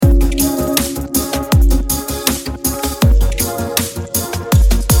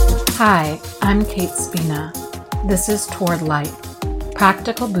Hi, I'm Kate Spina. This is Toward Light,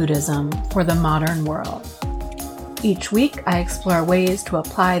 Practical Buddhism for the Modern World. Each week, I explore ways to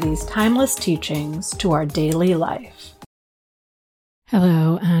apply these timeless teachings to our daily life.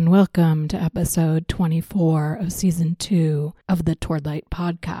 Hello, and welcome to episode 24 of season 2 of the Toward Light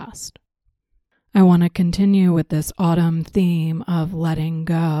podcast. I want to continue with this autumn theme of letting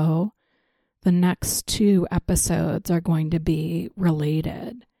go. The next 2 episodes are going to be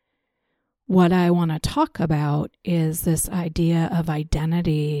related. What I want to talk about is this idea of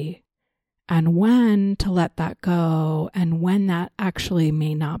identity and when to let that go and when that actually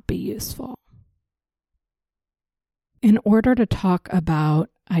may not be useful. In order to talk about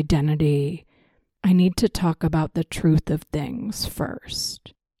identity, I need to talk about the truth of things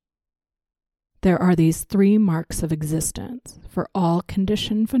first. There are these 3 marks of existence for all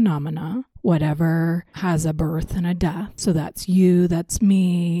conditioned phenomena, whatever has a birth and a death. So that's you, that's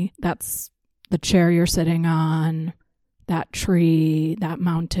me, that's the chair you're sitting on, that tree, that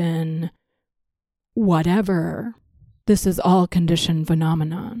mountain, whatever. This is all conditioned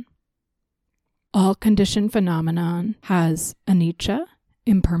phenomenon. All conditioned phenomenon has anicca,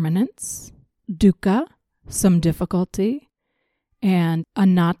 impermanence, dukkha, some difficulty, and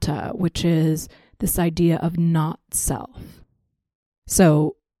anatta, which is this idea of not self.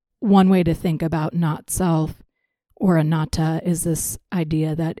 So one way to think about not self or anatta is this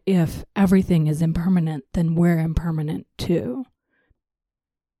idea that if everything is impermanent, then we're impermanent too.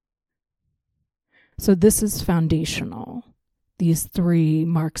 So this is foundational, these 3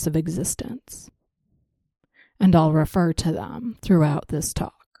 marks of existence. And I'll refer to them throughout this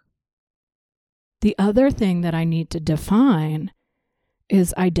talk. The other thing that I need to define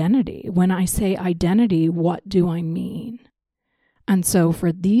is identity. When I say identity, what do I mean? And so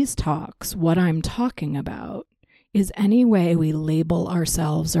for these talks, what I'm talking about is any way we label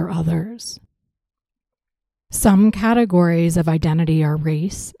ourselves or others. Some categories of identity are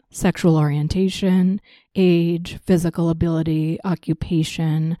race, sexual orientation, age, physical ability,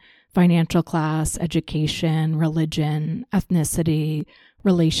 occupation, financial class, education, religion, ethnicity,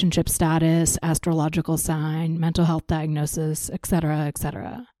 relationship status, astrological sign, mental health diagnosis, etc.,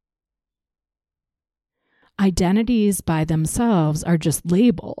 etc. Identities by themselves are just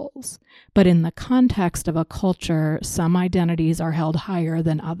labels, but in the context of a culture, some identities are held higher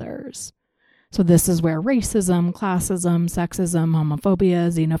than others. So this is where racism, classism, sexism, homophobia,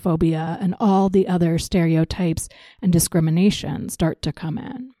 xenophobia, and all the other stereotypes and discrimination start to come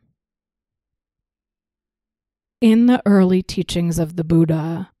in. In the early teachings of the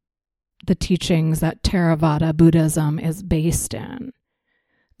Buddha, the teachings that Theravada Buddhism is based in,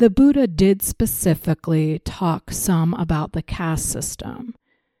 the Buddha did specifically talk some about the caste system.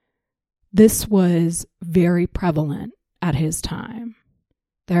 This was very prevalent at his time.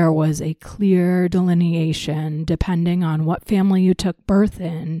 There was a clear delineation depending on what family you took birth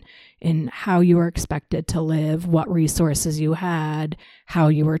in how you were expected to live, what resources you had, how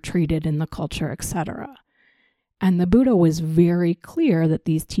you were treated in the culture, etc. And the Buddha was very clear that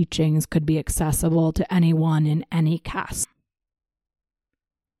these teachings could be accessible to anyone in any caste.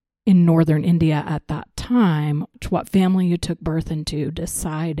 In northern India at that time, what family you took birth into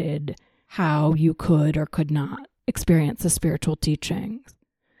decided how you could or could not experience the spiritual teachings.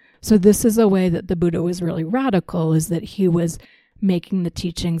 So this is a way that the Buddha was really radical, is that he was making the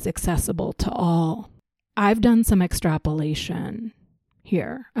teachings accessible to all. I've done some extrapolation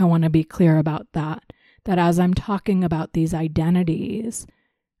here. I want to be clear about that as I'm talking about these identities,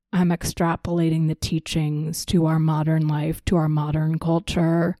 I'm extrapolating the teachings to our modern life, to our modern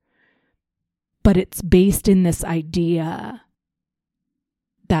culture. But it's based in this idea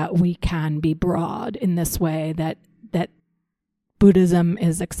that we can be broad in this way, that Buddhism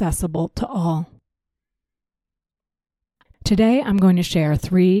is accessible to all. Today, I'm going to share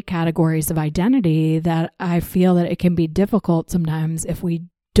 3 categories of identity that I feel that it can be difficult sometimes if we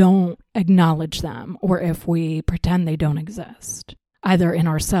don't acknowledge them or if we pretend they don't exist, either in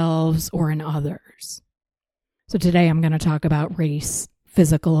ourselves or in others. So today, I'm going to talk about race,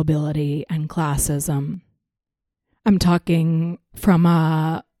 physical ability, and classism. I'm talking from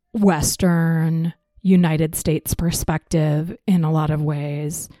a Western United States perspective in a lot of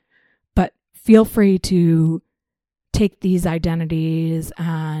ways, but feel free to take these identities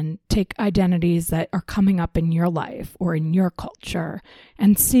and take identities that are coming up in your life or in your culture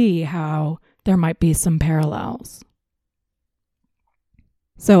and see how there might be some parallels.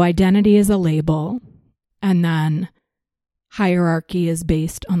 So identity is a label, and then hierarchy is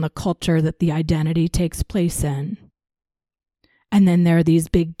based on the culture that the identity takes place in. And then there are these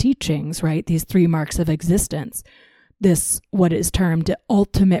big teachings, right? These 3 marks of existence. this, what is termed the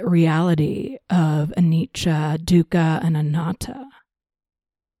ultimate reality of anicca, dukkha, and anatta.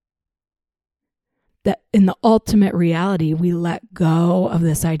 That in the ultimate reality, we let go of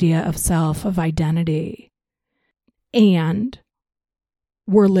this idea of self, of identity, and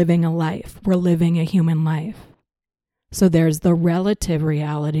we're living a life. We're living a human life. So there's the relative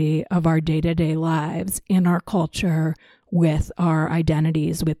reality of our day-to-day lives in our culture with our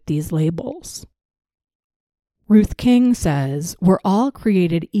identities, with these labels. Ruth King says, we're all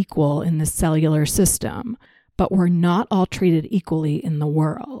created equal in the cellular system, but we're not all treated equally in the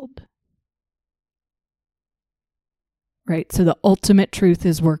world. Right? So the ultimate truth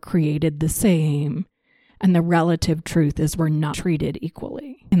is we're created the same, and the relative truth is we're not treated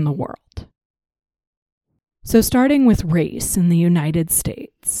equally in the world. So starting with race in the United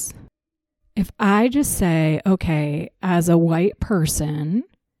States, if I just say, okay, as a white person,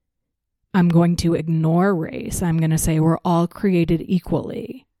 I'm going to ignore race. I'm going to say we're all created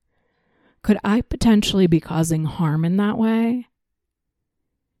equally. Could I potentially be causing harm in that way?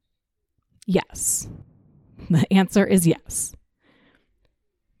 Yes. The answer is yes.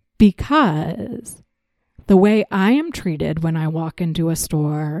 Because the way I am treated when I walk into a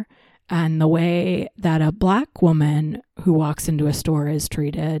store and the way that a Black woman who walks into a store is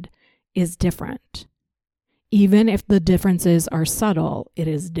treated is different. Even if the differences are subtle, it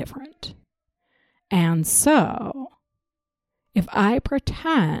is different. And so, if I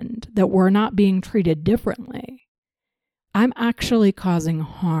pretend that we're not being treated differently, I'm actually causing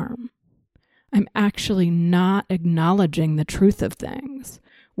harm. I'm actually not acknowledging the truth of things,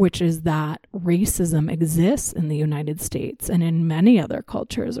 which is that racism exists in the United States and in many other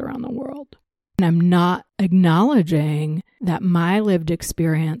cultures around the world. And I'm not acknowledging that my lived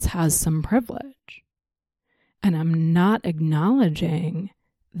experience has some privilege. And I'm not acknowledging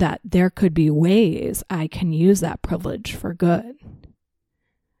that there could be ways I can use that privilege for good.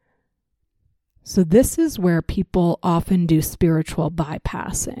 So this is where people often do spiritual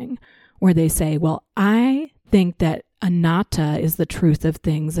bypassing, where they say, well, I think that anatta is the truth of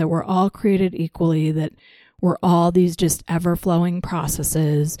things, that we're all created equally, that we're all these just ever-flowing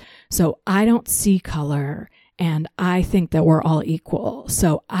processes. So I don't see color, and I think that we're all equal,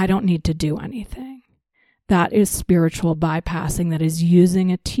 so I don't need to do anything. That is spiritual bypassing. That is using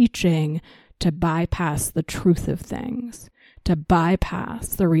a teaching to bypass the truth of things, to bypass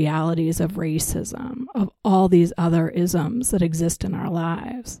the realities of racism, of all these other isms that exist in our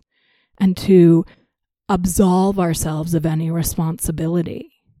lives, and to absolve ourselves of any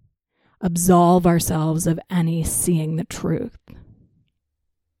responsibility, absolve ourselves of any seeing the truth.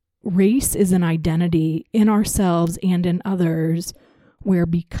 Race is an identity in ourselves and in others where,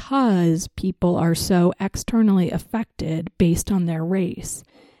 because people are so externally affected based on their race,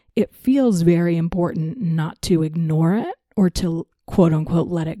 it feels very important not to ignore it or to quote unquote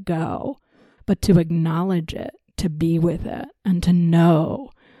let it go, but to acknowledge it, to be with it, and to know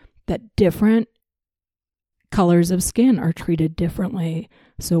that different colors of skin are treated differently.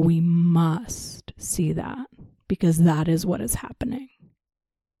 So we must see that, because that is what is happening.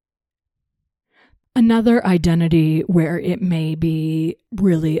 Another identity where it may be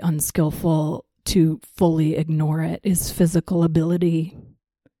really unskillful to fully ignore it is physical ability.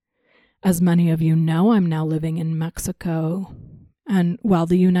 As many of you know, I'm now living in Mexico. And while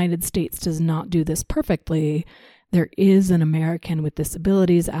the United States does not do this perfectly, there is an American with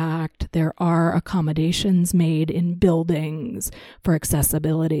Disabilities Act. There are accommodations made in buildings for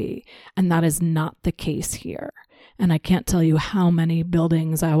accessibility, and that is not the case here. And I can't tell you how many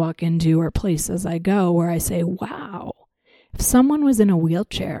buildings I walk into or places I go where I say, wow, if someone was in a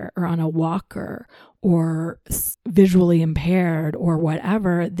wheelchair or on a walker or visually impaired or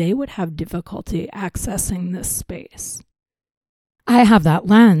whatever, they would have difficulty accessing this space. I have that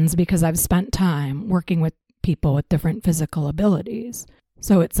lens because I've spent time working with people with different physical abilities.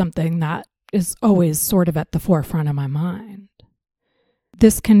 So it's something that is always sort of at the forefront of my mind.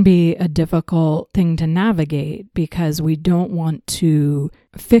 This can be a difficult thing to navigate because we don't want to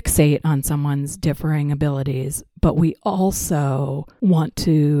fixate on someone's differing abilities, but we also want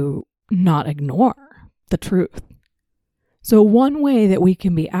to not ignore the truth. So one way that we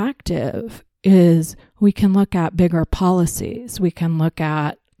can be active is we can look at bigger policies. We can look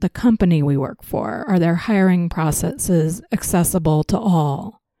at the company we work for. Are their hiring processes accessible to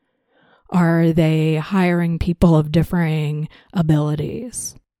all? Are they hiring people of differing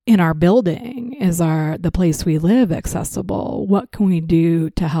abilities? In our building, is the place we live accessible? What can we do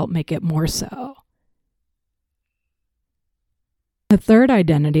to help make it more so? The third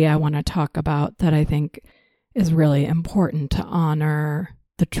identity I want to talk about that I think is really important to honor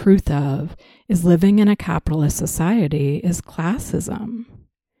the truth of is living in a capitalist society is classism.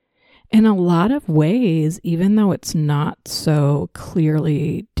 In a lot of ways, even though it's not so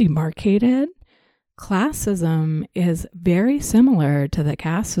clearly demarcated, classism is very similar to the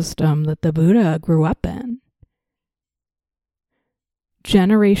caste system that the Buddha grew up in.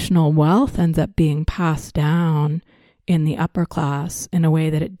 Generational wealth ends up being passed down in the upper class in a way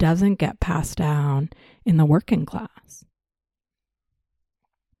that it doesn't get passed down in the working class.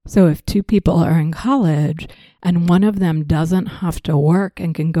 So if two people are in college and one of them doesn't have to work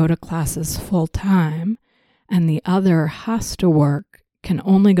and can go to classes full time, and the other has to work, can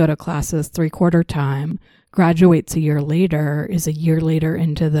only go to classes 3/4 time, graduates a year later, is a year later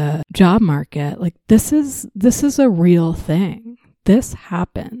into the job market, like this is a real thing. This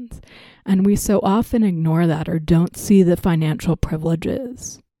happens. And we so often ignore that or don't see the financial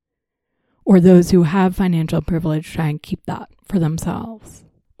privileges. Or those who have financial privilege try and keep that for themselves.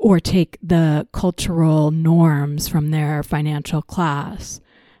 Or take the cultural norms from their financial class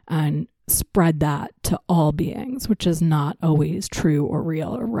and spread that to all beings, which is not always true or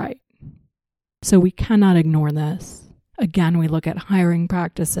real or right. So we cannot ignore this. Again, we look at hiring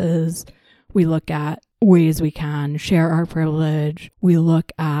practices. We look at ways we can share our privilege. We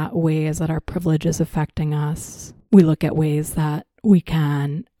look at ways that our privilege is affecting us. We look at ways that we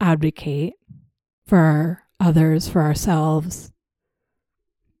can advocate for others, for ourselves.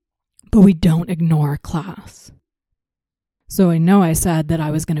 But we don't ignore class. So I know I said that I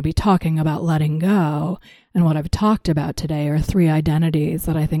was going to be talking about letting go, and what I've talked about today are 3 identities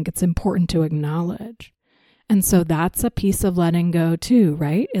that I think it's important to acknowledge. And so that's a piece of letting go too,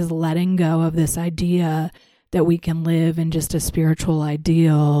 right? Is letting go of this idea that we can live in just a spiritual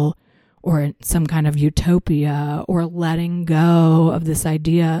ideal or some kind of utopia, or letting go of this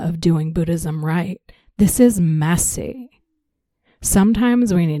idea of doing Buddhism right. This is messy.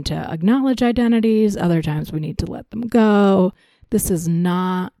 Sometimes we need to acknowledge identities, other times we need to let them go. This is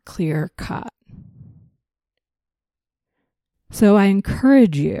not clear cut. So I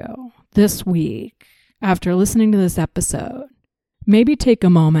encourage you this week, after listening to this episode, maybe take a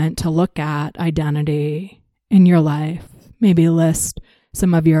moment to look at identity in your life. Maybe list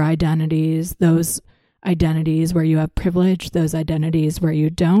some of your identities, those identities where you have privilege, those identities where you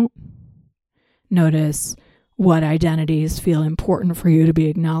don't. Notice what identities feel important for you to be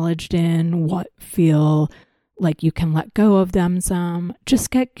acknowledged in, what feel like you can let go of them some. Just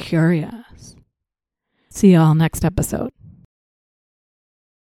get curious. See y'all next episode.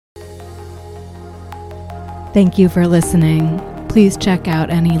 Thank you for listening. Please check out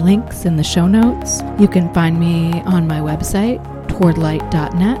any links in the show notes. You can find me on my website,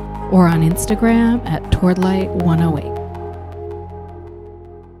 towardlight.net, or on Instagram at towardlight108.